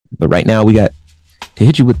But right now we got to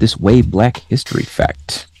hit you with this Way Black History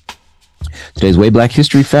Fact. Today's Way Black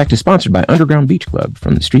History Fact is sponsored by Underground Beach Club.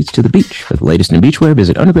 From the streets to the beach. For the latest in beachwear,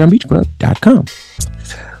 visit undergroundbeachclub.com.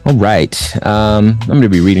 All right. I'm going to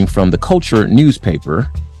be reading from the Culture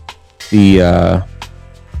newspaper. The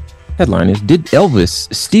headline is, Did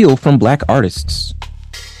Elvis Steal from Black Artists?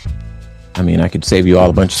 I mean, I could save you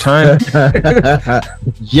all a bunch of time.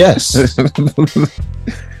 Yes.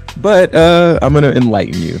 But I'm going to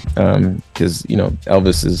enlighten you because,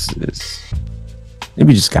 Elvis is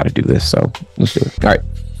we just got to do this. So let's do it. All right.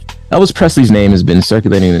 Elvis Presley's name has been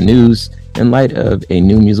circulating in the news in light of a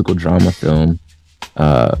new musical drama film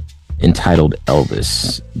entitled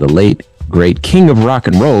Elvis. The late, great king of rock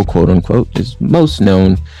and roll, quote unquote, is most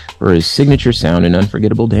known for his signature sound and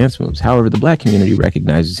unforgettable dance moves. However, the black community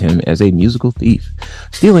recognizes him as a musical thief,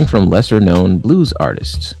 stealing from lesser-known blues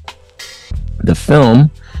artists. The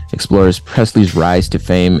film explores Presley's rise to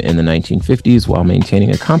fame in the 1950s while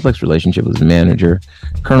maintaining a complex relationship with his manager,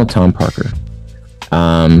 Colonel Tom Parker.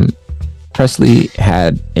 Presley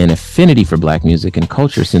had an affinity for black music and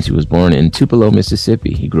culture since he was born in Tupelo,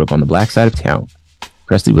 Mississippi. He grew up on the black side of town.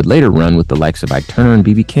 Presley would later run with the likes of Ike Turner and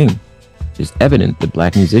B.B. King. It is evident that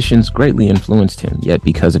black musicians greatly influenced him, yet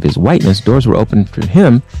because of his whiteness, doors were opened for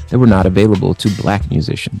him that were not available to black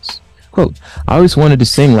musicians. Quote, I always wanted to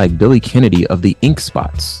sing like Billy Kennedy of the Ink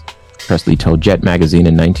Spots, Presley told Jet magazine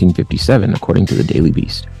in 1957, according to the Daily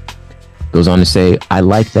Beast. Goes on to say, I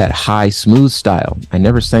like that high, smooth style. I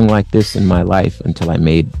never sang like this in my life until I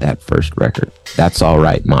made that first record. That's all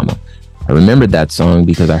right, mama. I remembered that song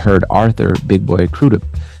because I heard Arthur Big Boy Crudup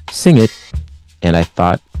sing it, and I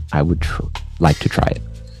thought I would like to try it.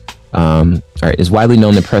 All right, it's widely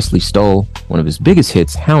known that Presley stole one of his biggest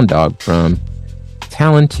hits, Hound Dog, from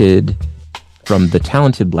the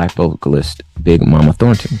talented black vocalist Big Mama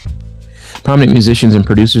Thornton. Prominent musicians and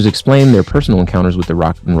producers explained their personal encounters with the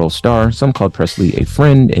rock and roll star. Some called Presley a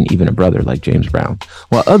friend and even a brother, like James Brown,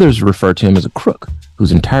 while others referred to him as a crook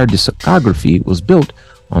whose entire discography was built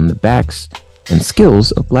on the backs and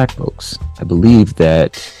skills of black folks. I believe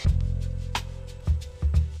that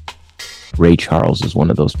Ray Charles is one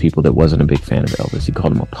of those people that wasn't a big fan of Elvis. He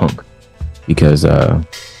called him a punk because of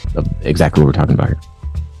exactly what we're talking about here.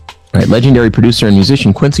 All right, legendary producer and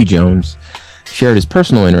musician Quincy Jones shared his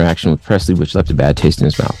personal interaction with Presley, which left a bad taste in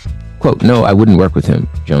his mouth. Quote, no, I wouldn't work with him,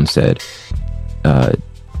 Jones said to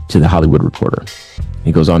The Hollywood Reporter.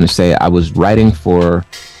 He goes on to say, I was writing for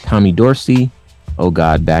Tommy Dorsey, oh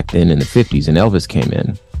God, back then in the 50s, and Elvis came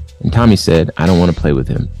in. And Tommy said, I don't want to play with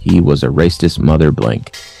him. He was a racist mother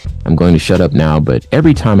blank. I'm going to shut up now, but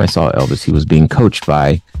every time I saw Elvis, he was being coached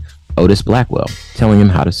by Otis Blackwell, telling him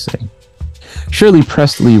how to sing. Surely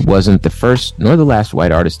Presley wasn't the first nor the last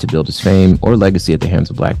white artist to build his fame or legacy at the hands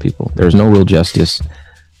of black people. There's no real justice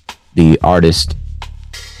for the artist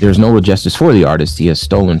he has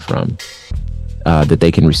stolen from that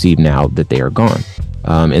they can receive now that they are gone.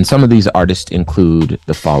 And some of these artists include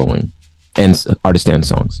the following, and artists and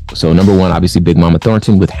songs. So number one, obviously Big Mama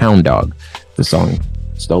Thornton with Hound Dog, the song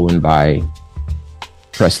stolen by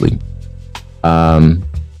Presley.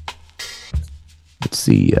 Let's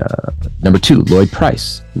see. Number two, Lloyd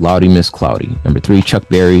Price, Lawdy Miss Cloudy. Number three, Chuck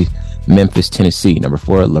Berry, Memphis, Tennessee. Number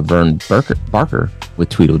four, Laverne Barker with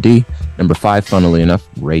Tweedledee. Number five, funnily enough,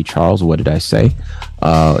 Ray Charles. What did I say?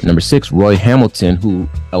 Number six, Roy Hamilton, who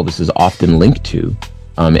Elvis is often linked to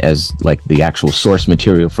as like the actual source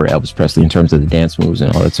material for Elvis Presley in terms of the dance moves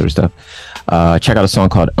and all that sort of stuff. Check out a song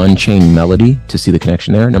called Unchained Melody to see the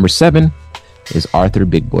connection there. Number seven is Arthur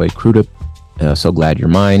Big Boy Crudup, So Glad You're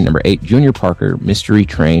Mine. Number 8, Junior Parker, Mystery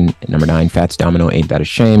Train. And number 9, Fats Domino, Ain't That a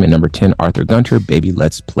Shame. And number 10, Arthur Gunter, Baby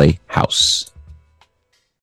Let's Play House.